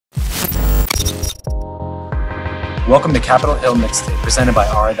Welcome to Capitol Hill Mixtape, presented by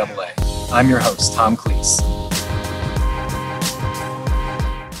RIAA. I'm your host, Tom Cleese.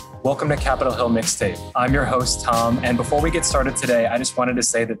 Welcome to Capitol Hill Mixtape. I'm your host, Tom, and before we get started today, I just wanted to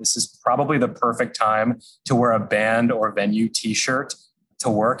say that this is probably the perfect time to wear a band or venue t-shirt to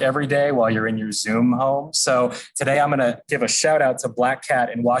work every day while you're in your Zoom home. So today I'm going to give a shout out to Black Cat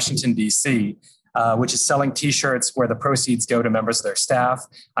in Washington, D.C., which is selling t-shirts where the proceeds go to members of their staff.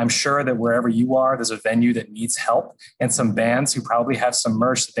 I'm sure that wherever you are, there's a venue that needs help and some bands who probably have some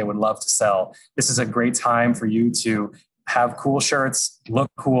merch that they would love to sell. This is a great time for you to have cool shirts, look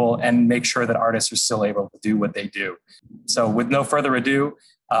cool, and make sure that artists are still able to do what they do. So with no further ado,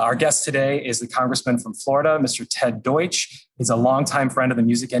 our guest today is the Congressman from Florida, Mr. Ted Deutch. He's a longtime friend of the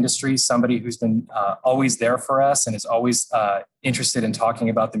music industry, somebody who's been always there for us and is always interested in talking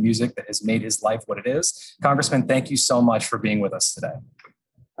about the music that has made his life what it is. Congressman, thank you so much for being with us today.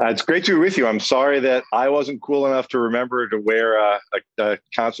 It's great to be with you. I'm sorry that I wasn't cool enough to remember to wear a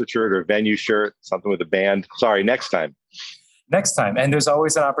concert shirt or a venue shirt, something with a band. Sorry, next time. Next time. And there's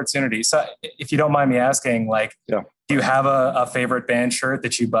always an opportunity. So if you don't mind me asking, do you have a favorite band shirt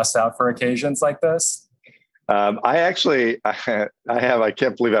that you bust out for occasions like this? I have, I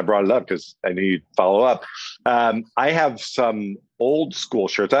can't believe I brought it up because I knew you'd follow up. I have some old school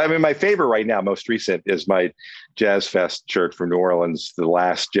shirts. I mean, my favorite right now, most recent, is my Jazz Fest shirt from New Orleans, the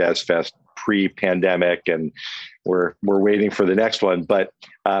last Jazz Fest pre-pandemic, and we're waiting for the next one. But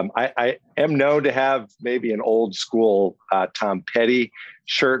I am known to have maybe an old school Tom Petty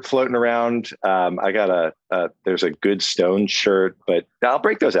shirt floating around. I got there's a Good Stone shirt, but I'll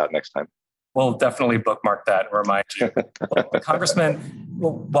break those out next time. We'll definitely bookmark that and remind you. Congressman,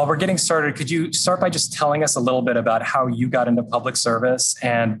 while we're getting started, could you start by just telling us a little bit about how you got into public service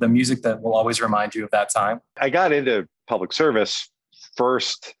and the music that will always remind you of that time? I got into public service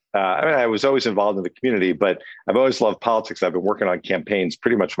first. I was always involved in the community, but I've always loved politics. I've been working on campaigns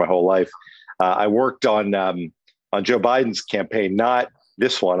pretty much my whole life. I worked on Joe Biden's campaign, not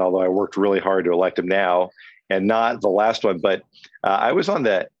this one, although I worked really hard to elect him now, and not the last one, but I was on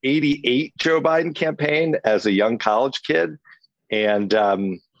the 88 Joe Biden campaign as a young college kid, and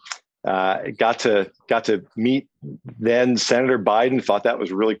got to meet then Senator Biden. Thought that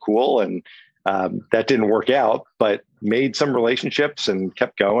was really cool, and that didn't work out, but made some relationships and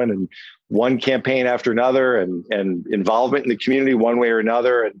kept going, and one campaign after another, and involvement in the community one way or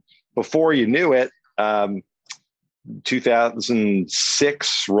another. And before you knew it,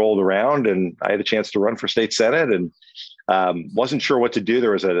 2006 rolled around, and I had a chance to run for state senate, and wasn't sure what to do.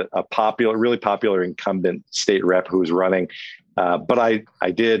 There was a really popular incumbent state rep who was running, but I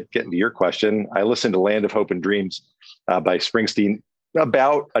did get into your question. I listened to Land of Hope and Dreams by Springsteen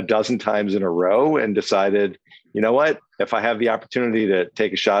about a dozen times in a row, and decided, you know what, if I have the opportunity to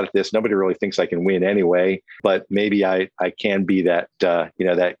take a shot at this, nobody really thinks I can win anyway, but maybe I can be that,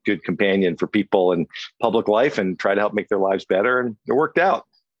 that good companion for people in public life and try to help make their lives better. And it worked out.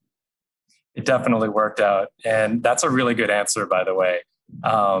 It definitely worked out. And that's a really good answer, by the way.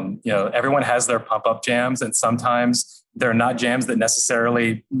 Everyone has their pump up jams, and sometimes they're not jams that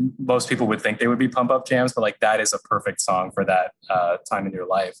necessarily most people would think they would be pump up jams, but that is a perfect song for that time in your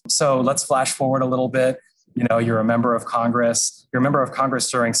life. So let's flash forward a little bit. You're a member of Congress. You're a member of Congress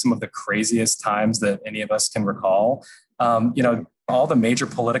during some of the craziest times that any of us can recall. All the major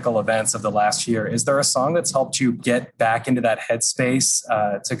political events of the last year. Is there a song that's helped you get back into that headspace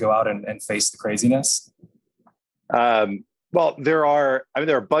to go out and face the craziness? Well, there are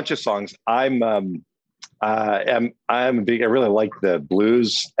a bunch of songs. I really like the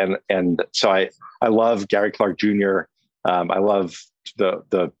blues, and so I love Gary Clark Jr. I love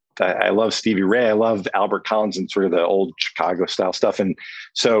I love Stevie Ray. I love Albert Collins and sort of the old Chicago style stuff, and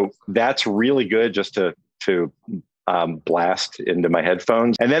so that's really good just to blast into my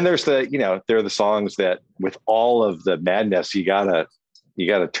headphones. And then there's there are the songs that, with all of the madness, you gotta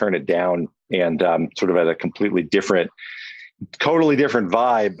turn it down and sort of at a totally different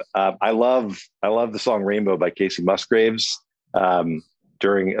vibe. I love the song Rainbow by Casey Musgraves,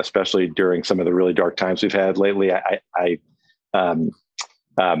 especially during some of the really dark times we've had lately.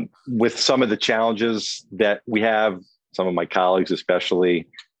 With some of the challenges that we have, some of my colleagues, especially,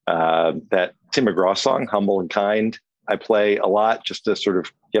 that Tim McGraw song, Humble and Kind, I play a lot just to sort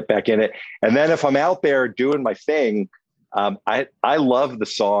of get back in it. And then if I'm out there doing my thing, I love the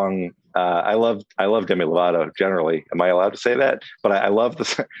song. I love Demi Lovato generally. Am I allowed to say that? But I love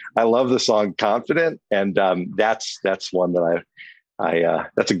the song Confident. And that's one that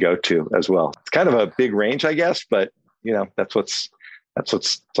that's a go-to as well. It's kind of a big range, I guess, but that's what's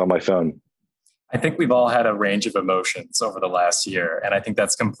on my phone. I think we've all had a range of emotions over the last year, and I think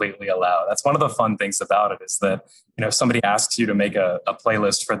that's completely allowed. That's one of the fun things about it is that, if somebody asks you to make a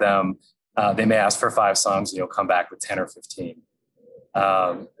playlist for them, they may ask for 5 songs and you'll come back with 10 or 15.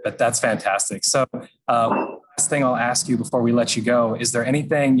 But that's fantastic. So last thing I'll ask you before we let you go, is there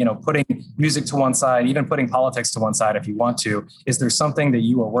anything, putting music to one side, even putting politics to one side if you want to, is there something that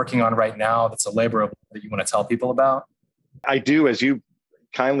you are working on right now that's a labor of love that you want to tell people about? I do, as you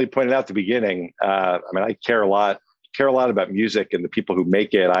kindly pointed out at the beginning. I care a lot about music and the people who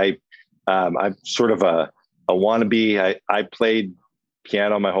make it. I'm sort of a wannabe. I played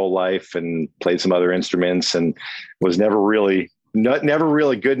piano my whole life and played some other instruments and was never really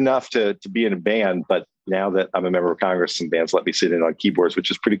good enough to be in a band. But now that I'm a member of Congress, some bands let me sit in on keyboards,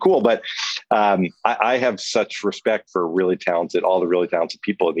 which is pretty cool. But I have such respect for all the really talented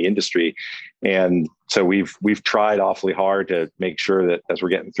people in the industry. And so we've tried awfully hard to make sure that as we're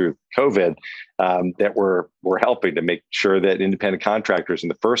getting through COVID, that we're helping to make sure that independent contractors in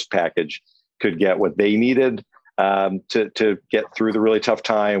the first package could get what they needed to get through the really tough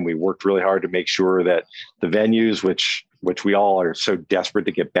time. We worked really hard to make sure that the venues, which we all are so desperate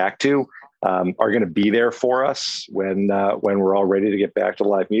to get back to, are going to be there for us when we're all ready to get back to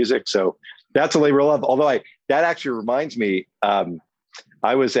live music. So that's a labor of love. Although that actually reminds me,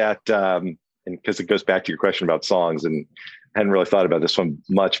 I was at, and because it goes back to your question about songs, and I hadn't really thought about this one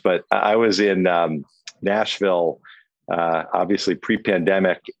much, but I was in Nashville, obviously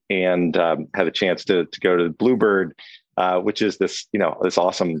pre-pandemic, and had a chance to go to Bluebird, which is this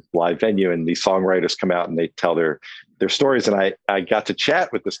awesome live venue, and these songwriters come out and they tell their stories. And I got to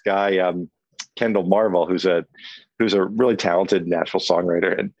chat with this guy, Kendall Marvel, who's a really talented Nashville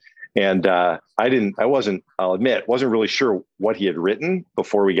songwriter. And I'll admit, wasn't really sure what he had written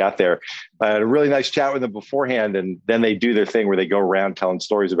before we got there. I had a really nice chat with him beforehand, and then they do their thing where they go around telling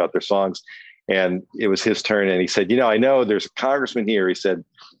stories about their songs. And it was his turn, and he said, I know there's a congressman here, he said,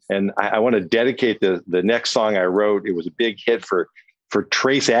 and I want to dedicate the next song I wrote. It was a big hit for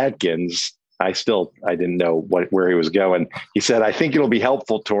Trace Adkins. I didn't know where he was going. He said, I think it'll be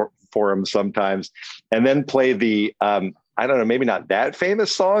helpful for him sometimes. And then play the, I don't know, maybe not that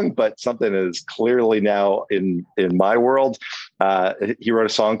famous song, but something that is clearly now in my world. He wrote a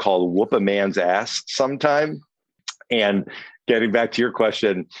song called Whoop a Man's Ass Sometime. And getting back to your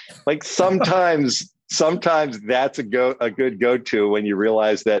question, like sometimes that's a good go-to when you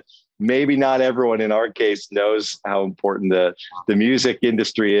realize that maybe not everyone in our case knows how important the music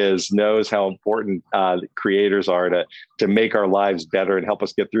industry is, knows how important creators are to make our lives better and help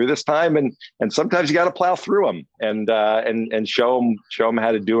us get through this time. And sometimes you got to plow through them and show them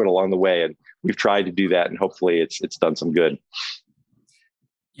how to do it along the way. And we've tried to do that, and hopefully it's done some good.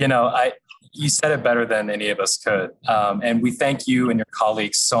 You said it better than any of us could. And we thank you and your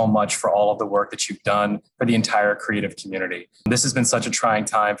colleagues so much for all of the work that you've done for the entire creative community. This has been such a trying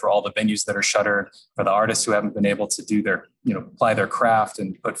time for all the venues that are shuttered, for the artists who haven't been able to do their, apply their craft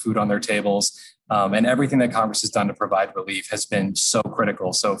and put food on their tables. And everything that Congress has done to provide relief has been so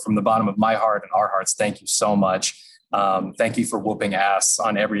critical. So from the bottom of my heart and our hearts, thank you so much. Thank you for whooping ass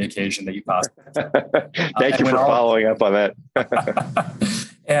on every occasion that you possibly can. Thank you for following up on that.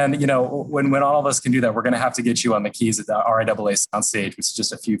 And, when all of us can do that, we're going to have to get you on the keys at the RIAA soundstage, which is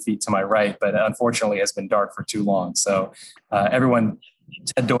just a few feet to my right, but unfortunately has been dark for too long. So everyone,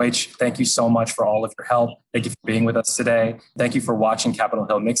 Ted Deutch, thank you so much for all of your help. Thank you for being with us today. Thank you for watching Capitol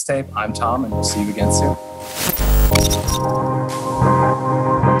Hill Mixtape. I'm Tom, and we'll see you again soon.